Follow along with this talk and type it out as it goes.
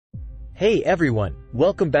Hey everyone,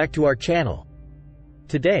 welcome back to our channel.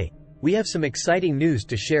 Today, we have some exciting news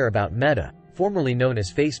to share about Meta, formerly known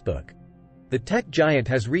as Facebook. The tech giant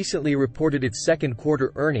has recently reported its second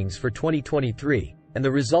quarter earnings for 2023, and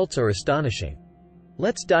the results are astonishing.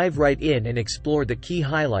 Let's dive right in and explore the key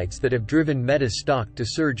highlights that have driven Meta's stock to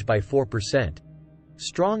surge by 4%.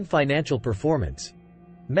 Strong financial performance.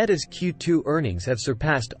 Meta's Q2 earnings have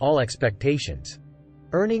surpassed all expectations.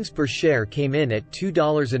 Earnings per share came in at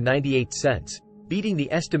 $2.98, beating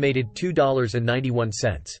the estimated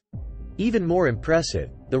 $2.91. Even more impressive,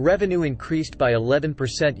 the revenue increased by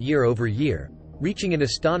 11% year-over-year, reaching an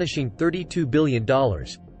astonishing $32 billion,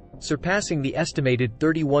 surpassing the estimated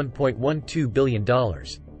 $31.12 billion.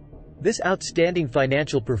 This outstanding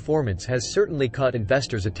financial performance has certainly caught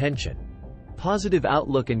investors' attention. Positive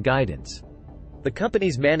outlook and guidance. The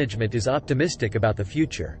company's management is optimistic about the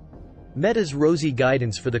future. Meta's rosy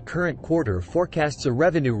guidance for the current quarter forecasts a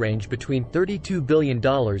revenue range between $32 billion and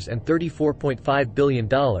 $34.5 billion,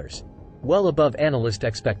 well above analyst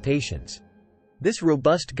expectations. This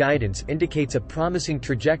robust guidance indicates a promising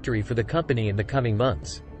trajectory for the company in the coming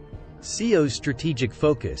months. CEO's strategic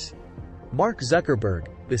focus. Mark Zuckerberg,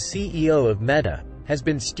 the CEO of Meta, has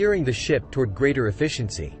been steering the ship toward greater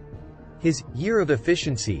efficiency. His "Year of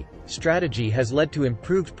Efficiency" strategy has led to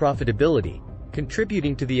improved profitability,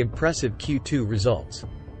 contributing to the impressive Q2 results.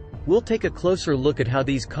 We'll take a closer look at how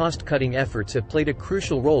these cost-cutting efforts have played a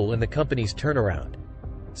crucial role in the company's turnaround.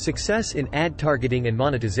 Success in ad targeting and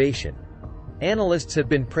monetization. Analysts have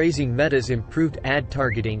been praising Meta's improved ad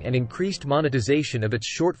targeting and increased monetization of its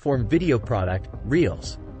short-form video product,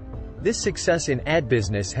 Reels. This success in ad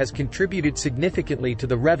business has contributed significantly to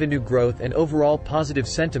the revenue growth and overall positive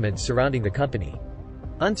sentiment surrounding the company.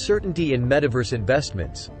 Uncertainty in metaverse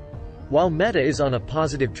investments. While Meta is on a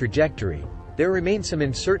positive trajectory, there remain some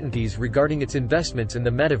uncertainties regarding its investments in the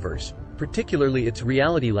metaverse, particularly its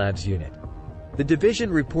Reality Labs unit. The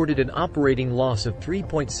division reported an operating loss of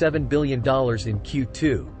 $3.7 billion in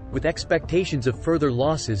Q2, with expectations of further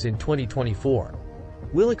losses in 2024.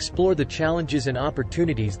 We'll explore the challenges and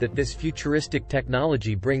opportunities that this futuristic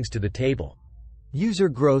technology brings to the table. User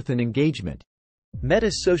growth and engagement.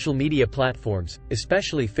 Meta's social media platforms,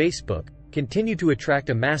 especially Facebook, continue to attract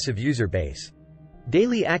a massive user base.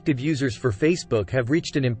 Daily active users for Facebook have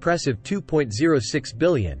reached an impressive 2.06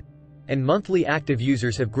 billion, and monthly active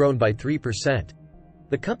users have grown by 3%.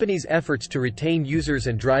 The company's efforts to retain users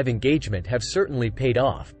and drive engagement have certainly paid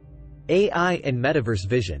off. AI and Metaverse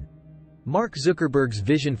vision. Mark Zuckerberg's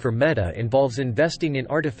vision for Meta involves investing in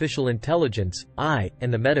artificial intelligence, AI,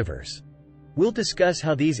 and the metaverse. We'll discuss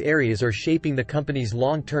how these areas are shaping the company's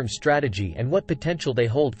long-term strategy and what potential they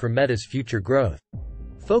hold for Meta's future growth.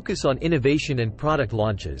 Focus on innovation and product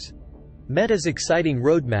launches. Meta's exciting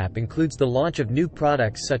roadmap includes the launch of new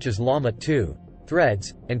products such as Llama 2,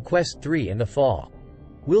 Threads, and Quest 3 in the fall.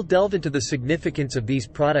 We'll delve into the significance of these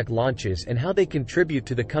product launches and how they contribute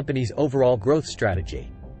to the company's overall growth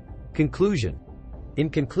strategy. Conclusion. In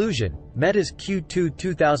conclusion, Meta's Q2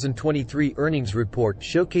 2023 earnings report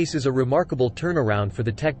showcases a remarkable turnaround for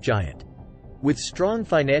the tech giant. With strong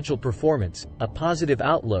financial performance, a positive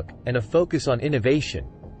outlook, and a focus on innovation,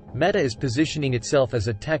 Meta is positioning itself as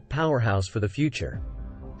a tech powerhouse for the future.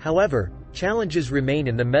 However, challenges remain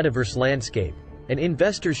in the metaverse landscape, and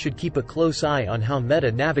investors should keep a close eye on how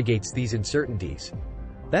Meta navigates these uncertainties.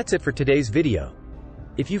 That's it for today's video.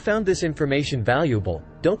 If you found this information valuable,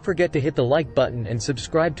 don't forget to hit the like button and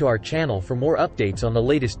subscribe to our channel for more updates on the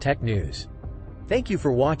latest tech news. Thank you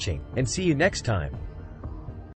for watching, and see you next time.